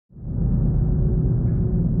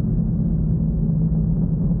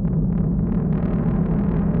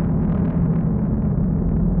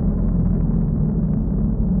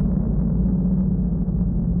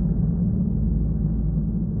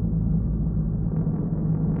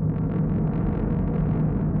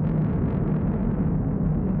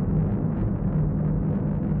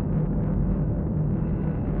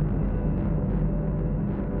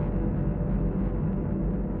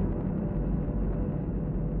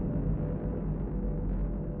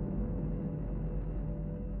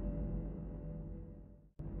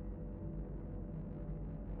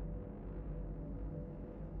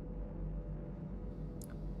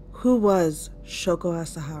Who was Shoko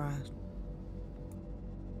Asahara?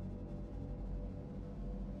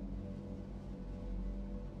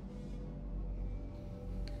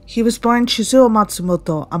 He was born Chizuo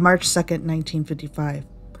Matsumoto on March 2nd, 1955.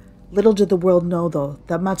 Little did the world know, though,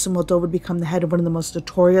 that Matsumoto would become the head of one of the most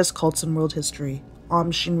notorious cults in world history,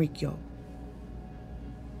 Aum Shinrikyou.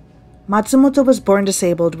 Matsumoto was born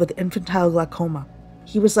disabled with infantile glaucoma.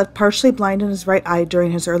 He was left partially blind in his right eye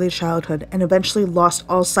during his early childhood and eventually lost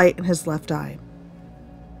all sight in his left eye.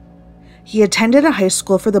 He attended a high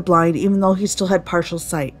school for the blind even though he still had partial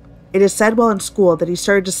sight. It is said while in school that he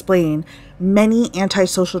started displaying many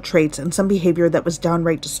antisocial traits and some behavior that was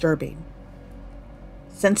downright disturbing.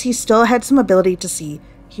 Since he still had some ability to see,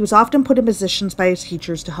 he was often put in positions by his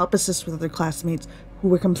teachers to help assist with other classmates who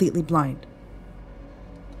were completely blind.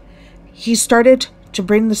 He started to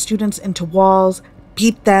bring the students into walls,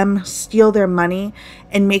 beat them, steal their money,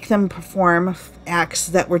 and make them perform acts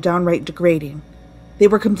that were downright degrading. They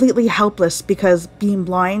were completely helpless because, being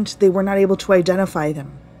blind, they were not able to identify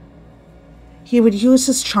them. He would use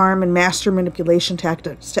his charm and master manipulation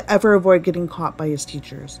tactics to ever avoid getting caught by his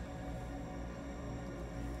teachers.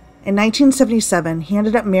 In 1977, he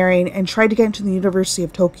ended up marrying and tried to get into the University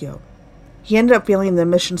of Tokyo. He ended up failing the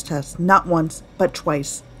admissions test not once, but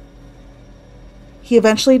twice. He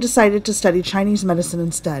eventually decided to study Chinese medicine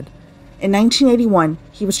instead. In 1981,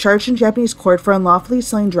 he was charged in Japanese court for unlawfully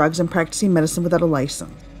selling drugs and practicing medicine without a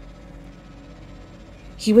license.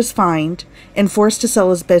 He was fined and forced to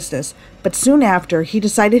sell his business, but soon after, he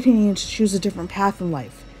decided he needed to choose a different path in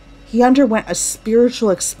life. He underwent a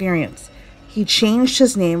spiritual experience. He changed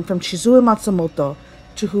his name from Chizuo Matsumoto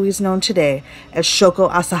to who is known today as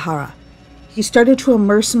Shoko Asahara. He started to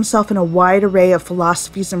immerse himself in a wide array of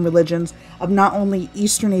philosophies and religions of not only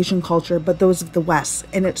Eastern Asian culture, but those of the West,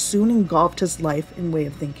 and it soon engulfed his life and way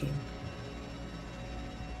of thinking.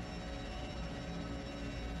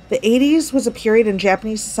 The 80s was a period in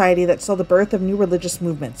Japanese society that saw the birth of new religious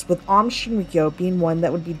movements, with Aum Shinrikyou being one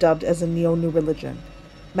that would be dubbed as a neo-new religion.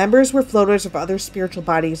 Members were floaters of other spiritual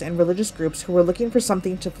bodies and religious groups who were looking for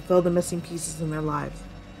something to fulfill the missing pieces in their lives.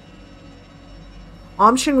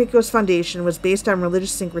 Aum Shinrikyou's foundation was based on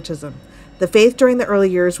religious syncretism. The faith during the early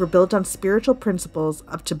years were built on spiritual principles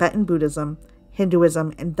of Tibetan Buddhism,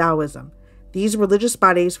 Hinduism, and Taoism. These religious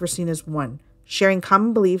bodies were seen as one, sharing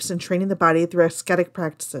common beliefs and training the body through ascetic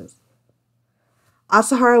practices.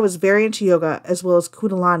 Asahara was very into yoga as well as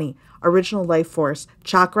Kundalini, original life force,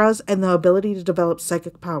 chakras, and the ability to develop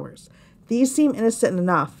psychic powers. These seem innocent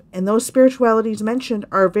enough, and those spiritualities mentioned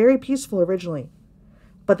are very peaceful originally,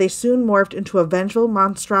 but they soon morphed into a vengeful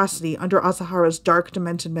monstrosity under Asahara's dark,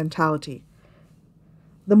 demented mentality.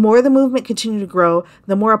 The more the movement continued to grow,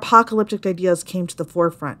 the more apocalyptic ideas came to the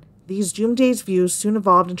forefront. These doomsday views soon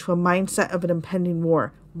evolved into a mindset of an impending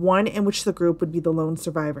war, one in which the group would be the lone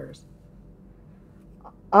survivors.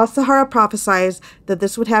 Asahara prophesied that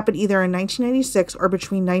this would happen either in 1996 or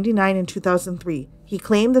between 1999 and 2003. He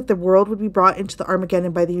claimed that the world would be brought into the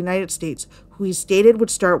Armageddon by the United States, who he stated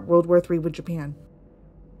would start World War III with Japan.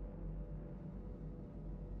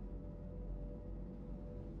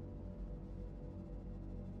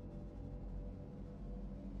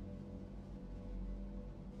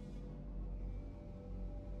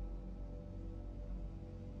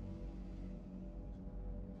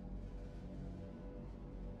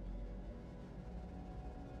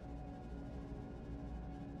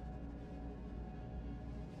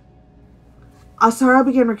 Asahara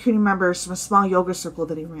began recruiting members from a small yoga circle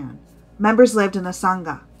that he ran. Members lived in a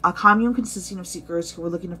sangha, a commune consisting of seekers who were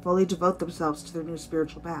looking to fully devote themselves to their new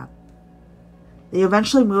spiritual path. They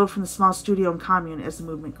eventually moved from the small studio and commune as the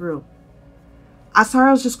movement grew.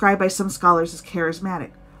 Asahara was described by some scholars as charismatic,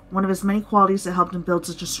 one of his many qualities that helped him build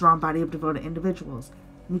such a strong body of devoted individuals.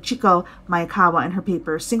 Michiko Maekawa, in her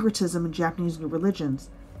paper Syncretism in Japanese New Religions,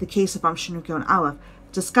 The Case of Aum Shinrikyo and Aleph,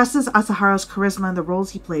 discusses Asahara's charisma and the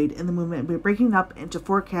roles he played in the movement by breaking up into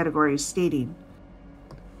 4 categories, stating,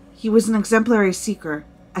 he was an exemplary seeker,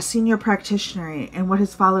 a senior practitioner in what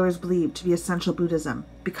his followers believed to be essential Buddhism,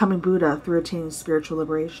 becoming Buddha through attaining spiritual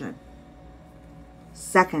liberation.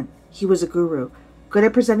 Second, he was a guru, good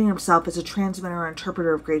at presenting himself as a transmitter or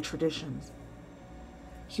interpreter of great traditions.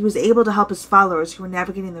 He was able to help his followers who were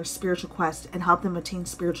navigating their spiritual quest and help them attain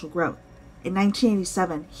spiritual growth. In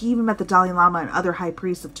 1987, he even met the Dalai Lama and other high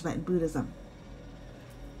priests of Tibetan Buddhism.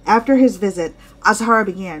 After his visit, Asahara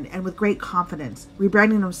began, and with great confidence,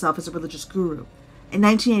 rebranding himself as a religious guru. In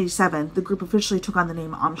 1987, the group officially took on the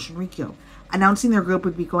name Aum Shinrikyou, announcing their group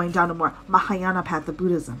would be going down a more Mahayana path of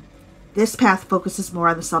Buddhism. This path focuses more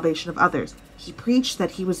on the salvation of others. He preached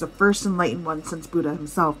that he was the first enlightened one since Buddha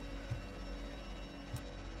himself.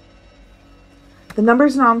 The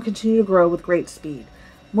numbers in Aum continued to grow with great speed.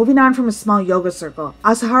 Moving on from a small yoga circle,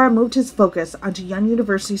 Asahara moved his focus onto young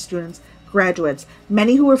university students, graduates,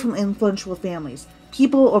 many who were from influential families,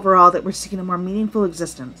 people overall that were seeking a more meaningful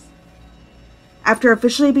existence. After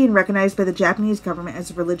officially being recognized by the Japanese government as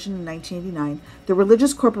a religion in 1989, the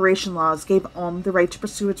religious corporation laws gave Aum the right to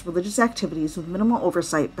pursue its religious activities with minimal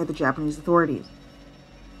oversight by the Japanese authorities.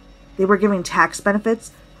 They were given tax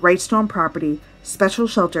benefits, rights to own property, special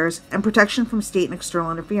shelters, and protection from state and external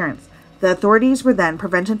interference. The authorities were then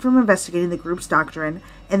prevented from investigating the group's doctrine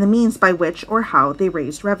and the means by which or how they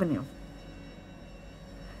raised revenue.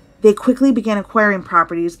 They quickly began acquiring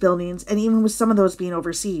properties, buildings, and even with some of those being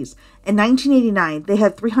overseas. In 1989, they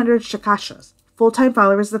had 300 shikashas, full-time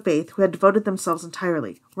followers of the faith who had devoted themselves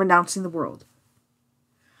entirely, renouncing the world.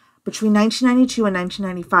 Between 1992 and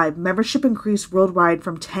 1995, membership increased worldwide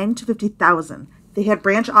from 10 to 50,000. They had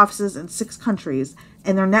branch offices in 6 countries,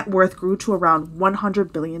 and their net worth grew to around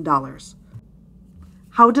 $100 billion.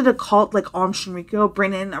 How did a cult like Aum Shinrikyou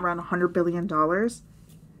bring in around $100 billion?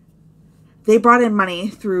 They brought in money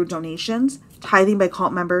through donations, tithing by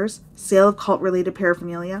cult members, sale of cult-related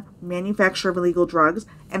paraphernalia, manufacture of illegal drugs,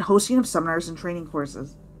 and hosting of seminars and training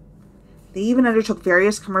courses. They even undertook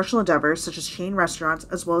various commercial endeavors such as chain restaurants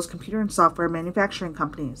as well as computer and software manufacturing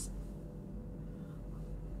companies.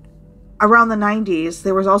 Around the 90s,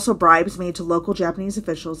 there was also bribes made to local Japanese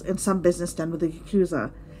officials and some business done with the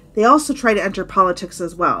Yakuza. They also tried to enter politics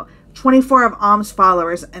as well. 24 of Aum's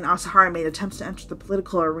followers and Asahara made attempts to enter the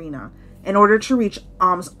political arena. In order to reach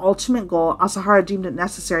Aum's ultimate goal, Asahara deemed it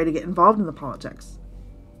necessary to get involved in the politics.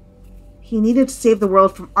 He needed to save the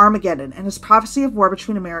world from Armageddon and his prophecy of war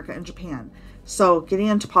between America and Japan, so getting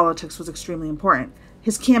into politics was extremely important.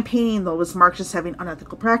 His campaigning, though, was marked as having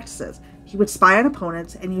unethical practices. He would spy on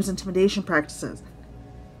opponents and use intimidation practices.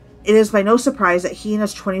 It is by no surprise that he and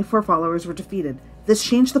his 24 followers were defeated. This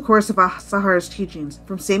changed the course of Asahara's teachings,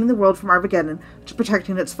 from saving the world from Armageddon to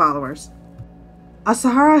protecting its followers.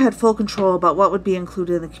 Asahara had full control about what would be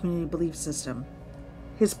included in the community belief system.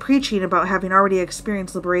 His preaching about having already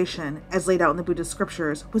experienced liberation, as laid out in the Buddhist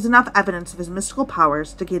scriptures, was enough evidence of his mystical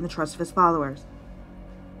powers to gain the trust of his followers.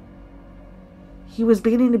 He was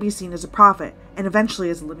beginning to be seen as a prophet, and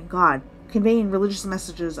eventually as a living god, conveying religious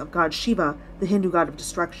messages of god Shiva, the Hindu god of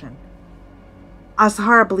destruction.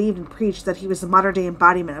 Asahara believed and preached that he was the modern-day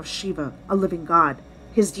embodiment of Shiva, a living god.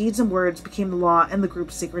 His deeds and words became the law and the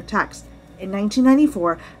group's sacred text. In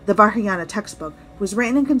 1994, the Vajrayana textbook was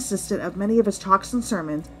written and consisted of many of his talks and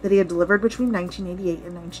sermons that he had delivered between 1988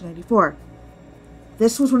 and 1994.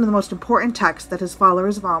 This was one of the most important texts that his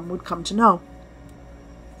followers of Aum would come to know.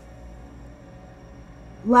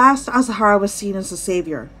 Last, Asahara was seen as a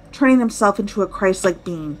savior, turning himself into a Christ-like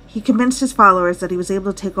being. He convinced his followers that he was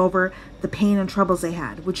able to take over the pain and troubles they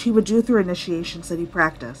had, which he would do through initiations that he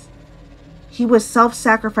practiced. He was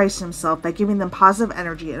self-sacrificing himself by giving them positive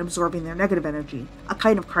energy and absorbing their negative energy, a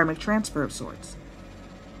kind of karmic transfer of sorts.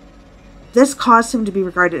 This caused him to be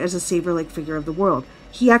regarded as a savior-like figure of the world.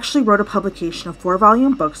 He actually wrote a publication of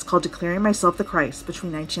 4-volume books called Declaring Myself the Christ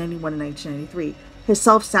between 1991 and 1993. His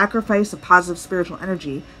self-sacrifice of positive spiritual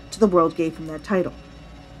energy to the world gave him that title.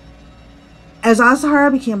 As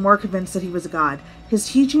Asahara became more convinced that he was a god, his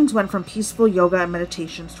teachings went from peaceful yoga and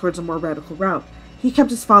meditations towards a more radical route. He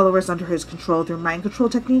kept his followers under his control through mind control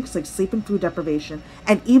techniques like sleep and food deprivation,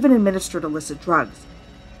 and even administered illicit drugs.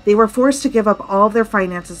 They were forced to give up all of their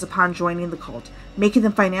finances upon joining the cult, making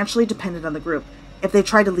them financially dependent on the group. If they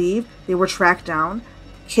tried to leave, they were tracked down,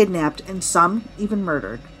 kidnapped, and some even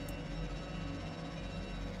murdered.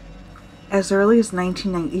 As early as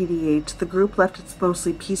 1988, the group left its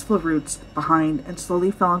mostly peaceful roots behind and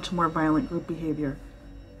slowly fell into more violent group behavior.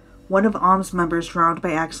 One of Aum's members drowned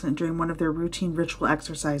by accident during one of their routine ritual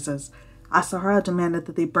exercises. Asahara demanded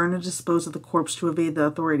that they burn and dispose of the corpse to evade the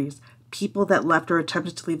authorities. People that left or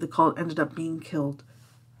attempted to leave the cult ended up being killed.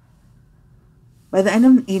 By the end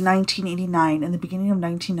of 1989 and the beginning of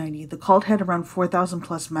 1990, the cult had around 4,000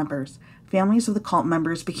 plus members. Families of the cult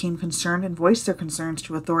members became concerned and voiced their concerns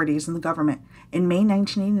to authorities and the government. In May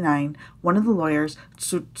 1989, one of the lawyers,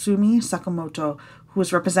 Tsutsumi Sakamoto, who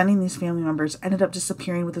was representing these family members, ended up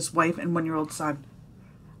disappearing with his wife and 1-year-old son.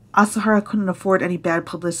 Asahara couldn't afford any bad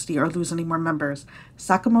publicity or lose any more members.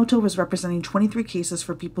 Sakamoto was representing 23 cases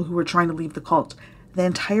for people who were trying to leave the cult. The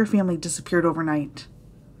entire family disappeared overnight.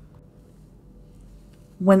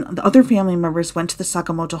 When the other family members went to the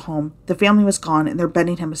Sakamoto home, the family was gone and their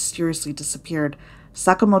bedding had mysteriously disappeared.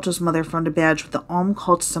 Sakamoto's mother found a badge with the Aum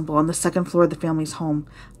cult symbol on the second floor of the family's home.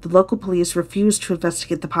 The local police refused to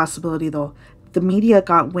investigate the possibility, though. The media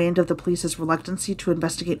got wind of the police's reluctancy to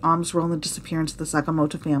investigate Aum's role in the disappearance of the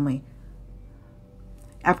Sakamoto family.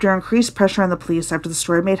 After increased pressure on the police after the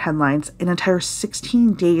story made headlines, an entire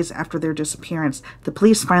 16 days after their disappearance, the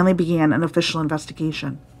police finally began an official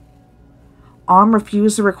investigation. Aum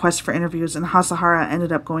refused the request for interviews, and Hasahara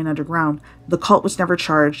ended up going underground. The cult was never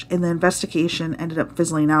charged, and the investigation ended up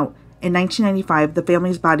fizzling out. In 1995, the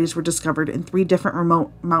family's bodies were discovered in 3 different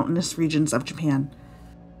remote mountainous regions of Japan.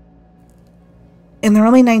 In the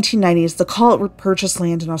early 1990s, the cult purchased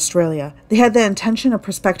land in Australia. They had the intention of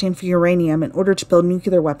prospecting for uranium in order to build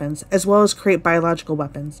nuclear weapons, as well as create biological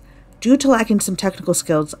weapons. Due to lacking some technical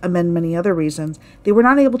skills, among many other reasons, they were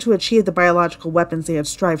not able to achieve the biological weapons they had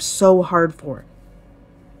strived so hard for.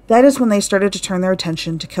 That is when they started to turn their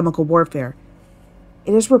attention to chemical warfare.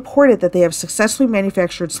 It is reported that they have successfully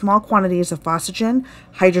manufactured small quantities of phosphagen,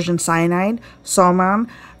 hydrogen cyanide, salmon,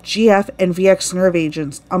 GF, and VX nerve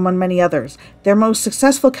agents, among many others. Their most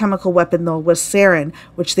successful chemical weapon, though, was sarin,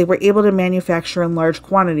 which they were able to manufacture in large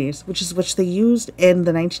quantities, which they used in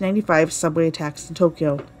the 1995 subway attacks in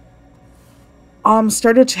Tokyo. Aum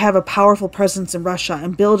started to have a powerful presence in Russia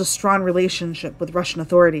and build a strong relationship with Russian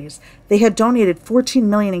authorities. They had donated $14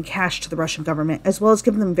 million in cash to the Russian government, as well as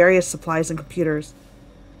given them various supplies and computers.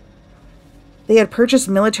 They had purchased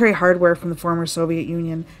military hardware from the former Soviet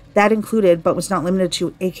Union. That included, but was not limited to,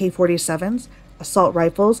 AK-47s, assault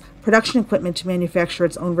rifles, production equipment to manufacture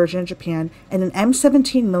its own version in Japan, and an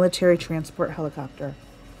M-17 military transport helicopter.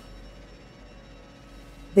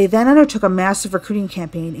 They then undertook a massive recruiting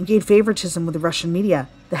campaign and gained favoritism with the Russian media.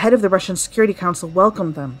 The head of the Russian Security Council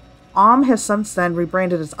welcomed them. Aum has since then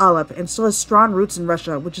rebranded as Aleph and still has strong roots in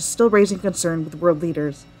Russia, which is still raising concern with world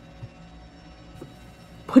leaders.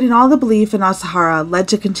 Putting all the belief in Asahara led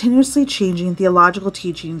to continuously changing theological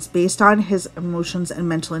teachings based on his emotions and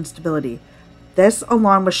mental instability. This,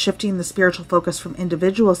 along with shifting the spiritual focus from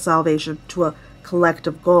individual salvation to a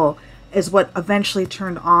collective goal, is what eventually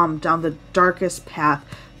turned Aum down the darkest path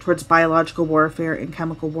towards biological warfare and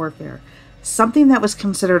chemical warfare. Something that was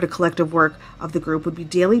considered a collective work of the group would be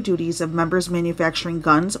daily duties of members manufacturing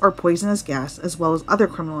guns or poisonous gas, as well as other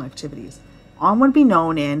criminal activities. Aum would be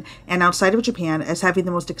known in and outside of Japan as having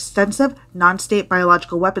the most extensive non-state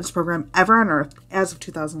biological weapons program ever unearthed as of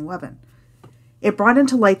 2011. It brought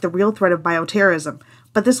into light the real threat of bioterrorism,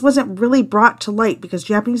 but this wasn't really brought to light because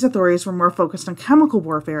Japanese authorities were more focused on chemical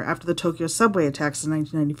warfare after the Tokyo subway attacks in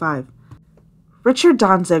 1995. Richard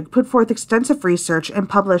Danzig put forth extensive research and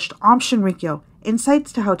published Aum Shinrikyou,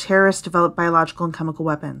 Insights to How Terrorists Develop Biological and Chemical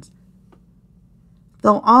Weapons.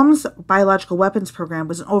 Though Aum's biological weapons program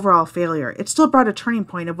was an overall failure, it still brought a turning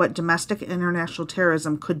point of what domestic and international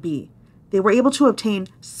terrorism could be. They were able to obtain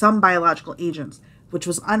some biological agents, which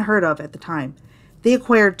was unheard of at the time. They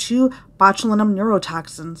acquired 2 botulinum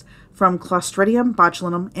neurotoxins from Clostridium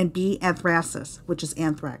botulinum and B. anthracis, which is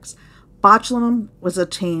anthrax. Botulinum was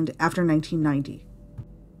obtained after 1990.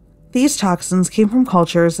 These toxins came from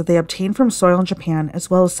cultures that they obtained from soil in Japan as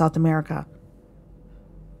well as South America.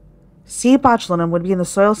 C. botulinum would be in the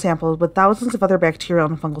soil samples with thousands of other bacterial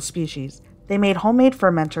and fungal species. They made homemade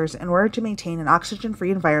fermenters in order to maintain an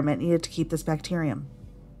oxygen-free environment needed to keep this bacterium.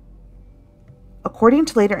 According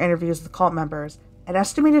to later interviews with cult members, an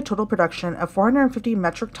estimated total production of 450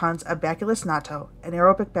 metric tons of Bacillus natto, an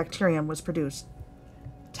aerobic bacterium, was produced.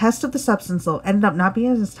 Tests of the substance, though, ended up not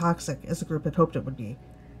being as toxic as the group had hoped it would be.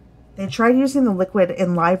 They tried using the liquid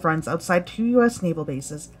in live runs outside 2 U.S. naval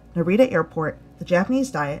bases, Narita Airport, the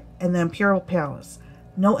Japanese Diet, and the Imperial Palace.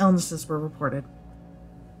 No illnesses were reported.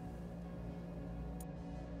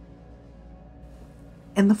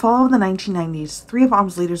 In the fall of the 1990s, 3 of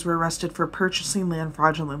Aum's leaders were arrested for purchasing land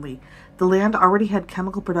fraudulently. The land already had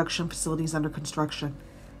chemical production facilities under construction.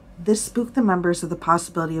 This spooked the members of the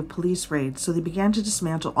possibility of police raids, so they began to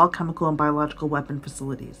dismantle all chemical and biological weapon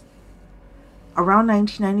facilities. Around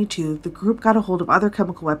 1992, the group got a hold of other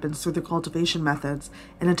chemical weapons through their cultivation methods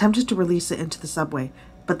and attempted to release it into the subway,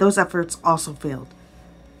 but those efforts also failed.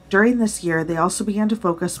 During this year, they also began to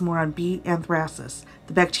focus more on B. anthracis,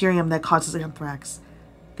 the bacterium that causes anthrax.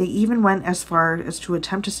 They even went as far as to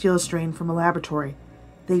attempt to steal a strain from a laboratory.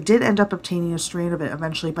 They did end up obtaining a strain of it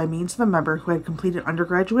eventually by means of a member who had completed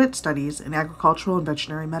undergraduate studies in agricultural and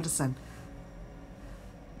veterinary medicine.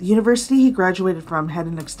 The university he graduated from had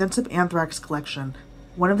an extensive anthrax collection.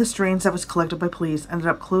 One of the strains that was collected by police ended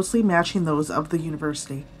up closely matching those of the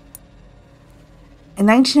university. In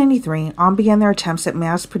 1993, Aum began their attempts at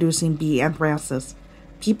mass-producing B. anthracis.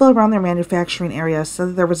 People around their manufacturing area said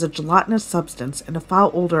that there was a gelatinous substance and a foul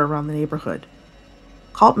odor around the neighborhood.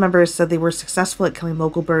 Cult members said they were successful at killing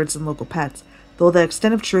local birds and local pets, though the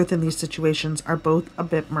extent of truth in these situations are both a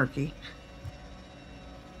bit murky.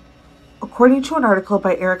 According to an article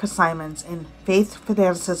by Erica Simons in Faith,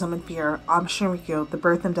 Fanaticism, and Fear, Aum Shinrikyou, The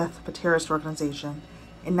Birth and Death of a Terrorist Organization,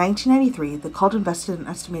 in 1993, the cult invested an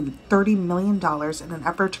estimated $30 million in an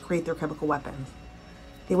effort to create their chemical weapons.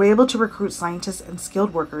 They were able to recruit scientists and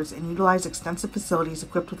skilled workers and utilize extensive facilities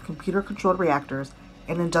equipped with computer-controlled reactors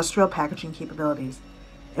and industrial packaging capabilities.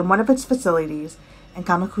 In one of its facilities, in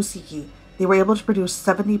Kamakusiki, they were able to produce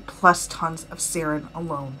 70-plus tons of sarin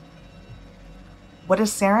alone. What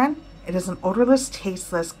is sarin? It is an odorless,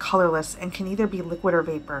 tasteless, colorless, and can either be liquid or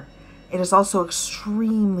vapor. It is also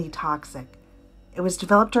extremely toxic. It was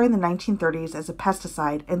developed during the 1930s as a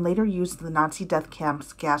pesticide and later used in the Nazi death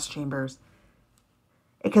camps' gas chambers.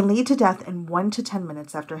 It can lead to death in 1 to 10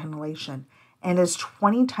 minutes after inhalation and is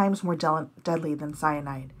 20 times more deadly than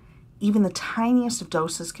cyanide. Even the tiniest of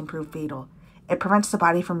doses can prove fatal. It prevents the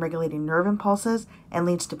body from regulating nerve impulses and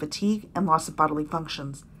leads to fatigue and loss of bodily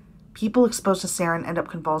functions. People exposed to sarin end up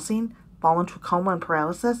convulsing, fall into a coma and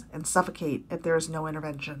paralysis, and suffocate if there is no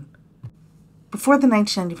intervention. Before the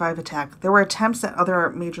 1995 attack, there were attempts at other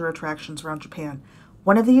major attractions around Japan.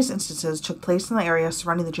 One of these instances took place in the area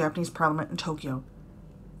surrounding the Japanese parliament in Tokyo.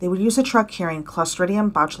 They would use a truck carrying Clostridium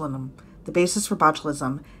botulinum, the basis for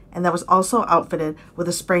botulism, and that was also outfitted with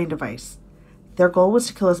a spraying device. Their goal was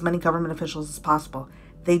to kill as many government officials as possible.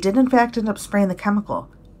 They did in fact end up spraying the chemical,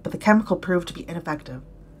 but the chemical proved to be ineffective.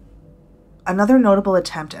 Another notable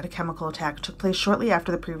attempt at a chemical attack took place shortly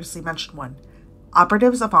after the previously mentioned one.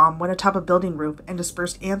 Operatives of Aum went atop a building roof and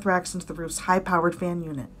dispersed anthrax into the roof's high-powered fan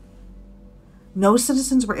unit. No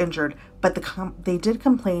citizens were injured, but they did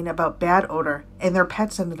complain about bad odor, and their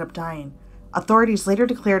pets ended up dying. Authorities later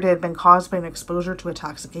declared it had been caused by an exposure to a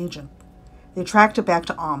toxic agent. They tracked it back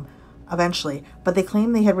to Aum, eventually, but they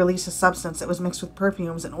claimed they had released a substance that was mixed with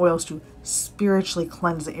perfumes and oils to spiritually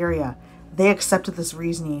cleanse the area. They accepted this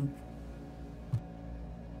reasoning.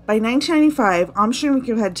 By 1995, Aum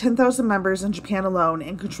Shinrikyou had 10,000 members in Japan alone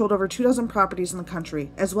and controlled over 2,000 properties in the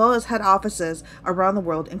country, as well as had offices around the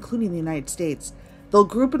world, including the United States. Though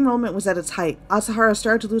group enrollment was at its height, Asahara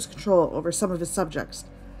started to lose control over some of his subjects.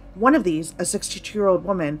 One of these, a 62-year-old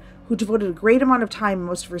woman who devoted a great amount of time and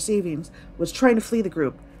most of her savings, was trying to flee the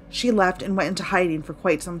group. She left and went into hiding for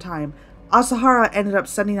quite some time. Asahara ended up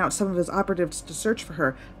sending out some of his operatives to search for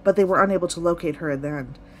her, but they were unable to locate her in the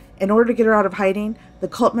end. In order to get her out of hiding, the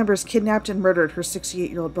cult members kidnapped and murdered her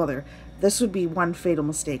 68-year-old brother. This would be one fatal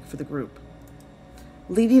mistake for the group.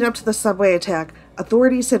 Leading up to the subway attack,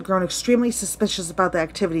 authorities had grown extremely suspicious about the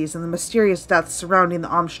activities and the mysterious deaths surrounding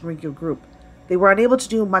the Aum Shinrikyou group. They were unable to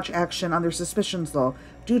do much action on their suspicions, though,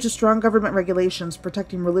 due to strong government regulations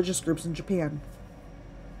protecting religious groups in Japan.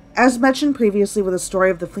 As mentioned previously with the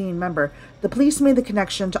story of the fleeing member, the police made the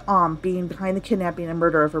connection to Aum being behind the kidnapping and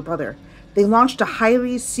murder of her brother. They launched a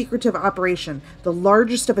highly secretive operation, the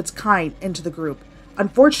largest of its kind, into the group.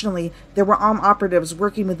 Unfortunately, there were Aum operatives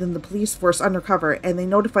working within the police force undercover, and they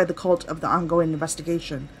notified the cult of the ongoing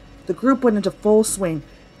investigation. The group went into full swing,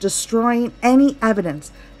 destroying any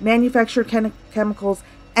evidence, manufactured chemicals,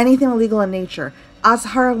 anything illegal in nature.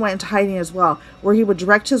 Asahara went into hiding as well, where he would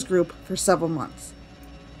direct his group for several months.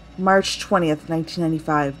 March 20th,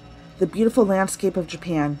 1995. The beautiful landscape of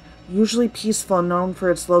Japan, usually peaceful and known for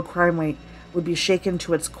its low crime rate, would be shaken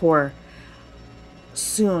to its core.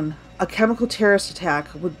 Soon, a chemical terrorist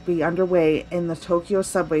attack would be underway in the Tokyo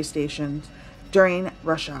subway stations during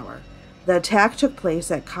rush hour. The attack took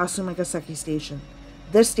place at Kasumigaseki Station.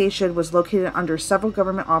 This station was located under several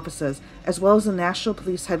government offices, as well as the National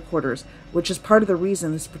Police Headquarters, which is part of the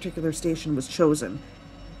reason this particular station was chosen.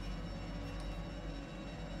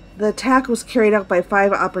 The attack was carried out by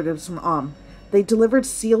 5 operatives from Aum. They delivered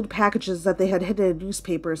sealed packages that they had hidden in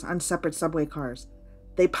newspapers on separate subway cars.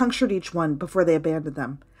 They punctured each one before they abandoned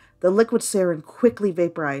them. The liquid sarin quickly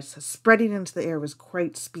vaporized, spreading into the air with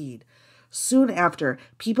great speed. Soon after,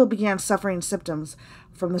 people began suffering symptoms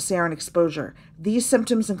from the sarin exposure. These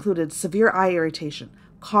symptoms included severe eye irritation,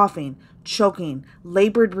 coughing, choking,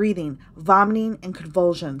 labored breathing, vomiting, and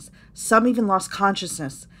convulsions. Some even lost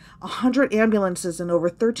consciousness. 100 ambulances and over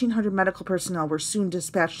 1,300 medical personnel were soon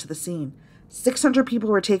dispatched to the scene. 600 people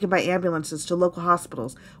were taken by ambulances to local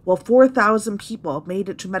hospitals, while 4,000 people made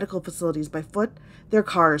it to medical facilities by foot, their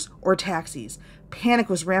cars, or taxis. Panic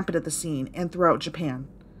was rampant at the scene and throughout Japan.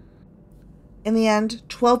 In the end,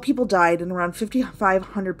 12 people died and around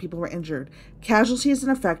 5,500 people were injured. Casualties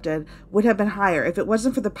and affected would have been higher if it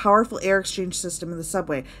wasn't for the powerful air exchange system in the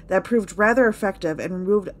subway that proved rather effective and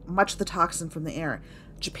removed much of the toxin from the air.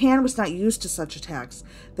 Japan was not used to such attacks.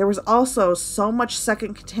 There was also so much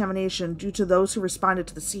second contamination due to those who responded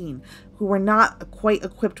to the scene, who were not quite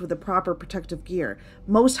equipped with the proper protective gear.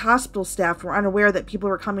 Most hospital staff were unaware that people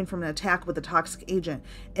were coming from an attack with a toxic agent,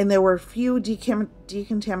 and there were few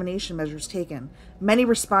decontamination measures taken. Many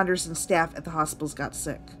responders and staff at the hospitals got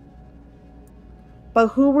sick. But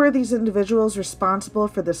who were these individuals responsible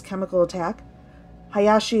for this chemical attack?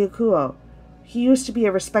 Hayashi Ikuo. He used to be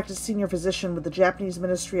a respected senior physician with the Japanese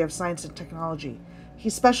Ministry of Science and Technology. He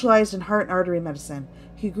specialized in heart and artery medicine.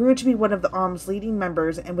 He grew to be one of the Aum's leading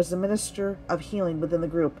members and was the minister of healing within the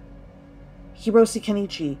group. Hiroshi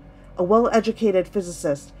Kenichi, a well-educated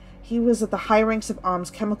physicist. He was at the high ranks of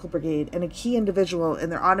Aum's chemical brigade and a key individual in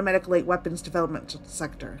their automatic light weapons development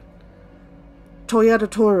sector. Toyota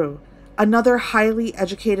Toru, another highly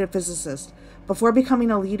educated physicist. Before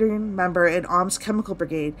becoming a leading member in Aum's chemical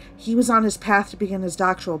brigade, he was on his path to begin his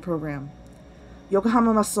doctoral program.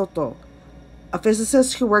 Yokohama Masato, a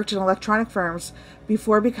physicist who worked in electronic firms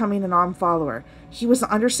before becoming an Aum follower. He was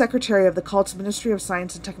the undersecretary of the cult's Ministry of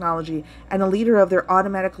Science and Technology and a leader of their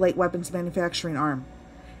automatic light weapons manufacturing arm.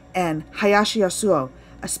 And Hayashi Yasuo,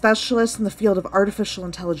 a specialist in the field of artificial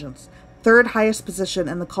intelligence, third highest position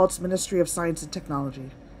in the cult's Ministry of Science and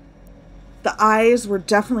Technology. The eyes were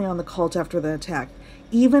definitely on the cult after the attack.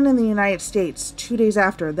 Even in the United States, 2 days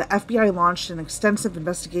after, the FBI launched an extensive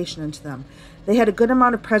investigation into them. They had a good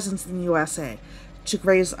amount of presence in the USA to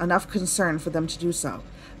raise enough concern for them to do so.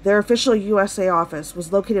 Their official USA office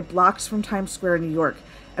was located blocks from Times Square in New York.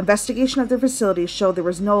 Investigation of their facilities showed there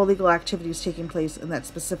was no illegal activities taking place in that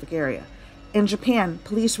specific area. In Japan,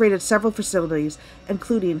 police raided several facilities,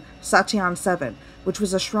 including Satan 7, which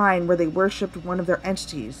was a shrine where they worshipped one of their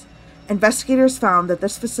entities. Investigators found that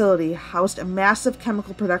this facility housed a massive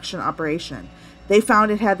chemical production operation. They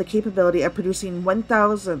found it had the capability of producing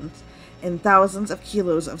 1,000 and thousands of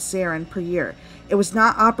kilos of sarin per year. It was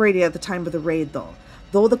not operating at the time of the raid, though.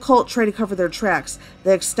 Though the cult tried to cover their tracks,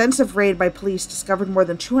 the extensive raid by police discovered more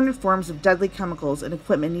than 200 forms of deadly chemicals and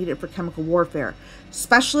equipment needed for chemical warfare.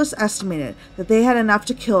 Specialists estimated that they had enough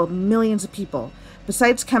to kill millions of people.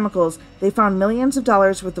 Besides chemicals, they found millions of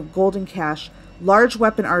dollars worth of gold and cash, large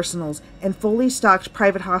weapon arsenals, and fully stocked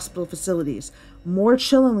private hospital facilities. More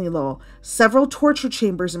chillingly, though, several torture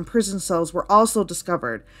chambers and prison cells were also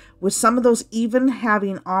discovered, with some of those even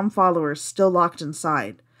having Aum followers still locked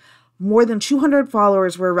inside. More than 200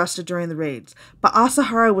 followers were arrested during the raids, but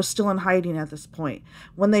Asahara was still in hiding at this point.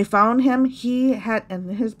 When they found him, he had in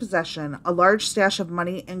his possession a large stash of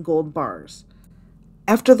money and gold bars.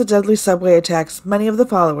 After the deadly subway attacks, many of the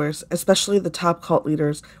followers, especially the top cult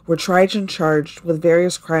leaders, were tried and charged with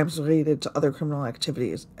various crimes related to other criminal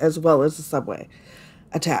activities, as well as the subway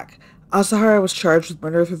attack. Asahara was charged with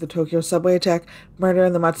murder through the Tokyo subway attack, murder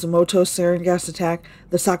in the Matsumoto sarin gas attack,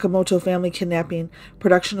 the Sakamoto family kidnapping,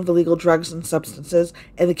 production of illegal drugs and substances,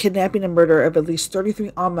 and the kidnapping and murder of at least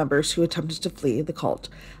 33 Aum members who attempted to flee the cult.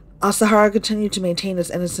 Asahara continued to maintain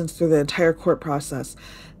his innocence through the entire court process,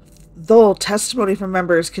 though testimony from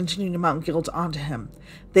members continued to mount guilt onto him.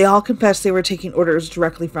 They all confessed they were taking orders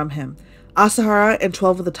directly from him. Asahara and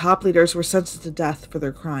 12 of the top leaders were sentenced to death for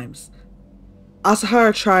their crimes.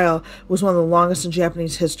 Asahara's trial was one of the longest in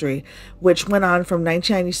Japanese history, which went on from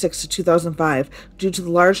 1996 to 2005 due to the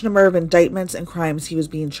large number of indictments and crimes he was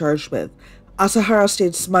being charged with. Asahara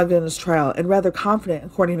stayed smug in his trial and rather confident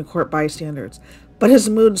according to court bystanders, but his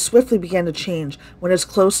mood swiftly began to change when his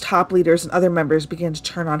close top leaders and other members began to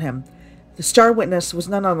turn on him. The star witness was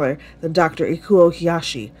none other than Dr. Ikuo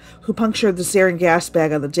Hiyashi, who punctured the sarin gas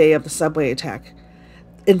bag on the day of the subway attack.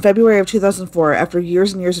 In February of 2004, after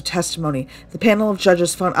years and years of testimony, the panel of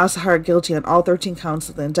judges found Asahara guilty on all 13 counts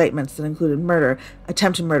of the indictments that included murder,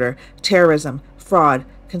 attempted murder, terrorism, fraud,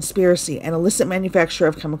 conspiracy, and illicit manufacture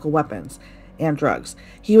of chemical weapons and drugs.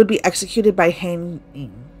 He would be executed by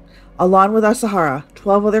hanging. Along with Asahara,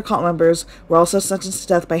 12 other cult members were also sentenced to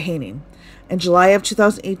death by hanging. In July of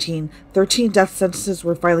 2018, 13 death sentences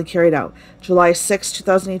were finally carried out. July 6,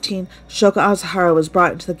 2018, Shoko Asahara was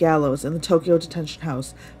brought into the gallows in the Tokyo detention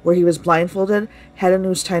house, where he was blindfolded, had a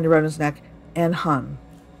noose tied around his neck, and hung.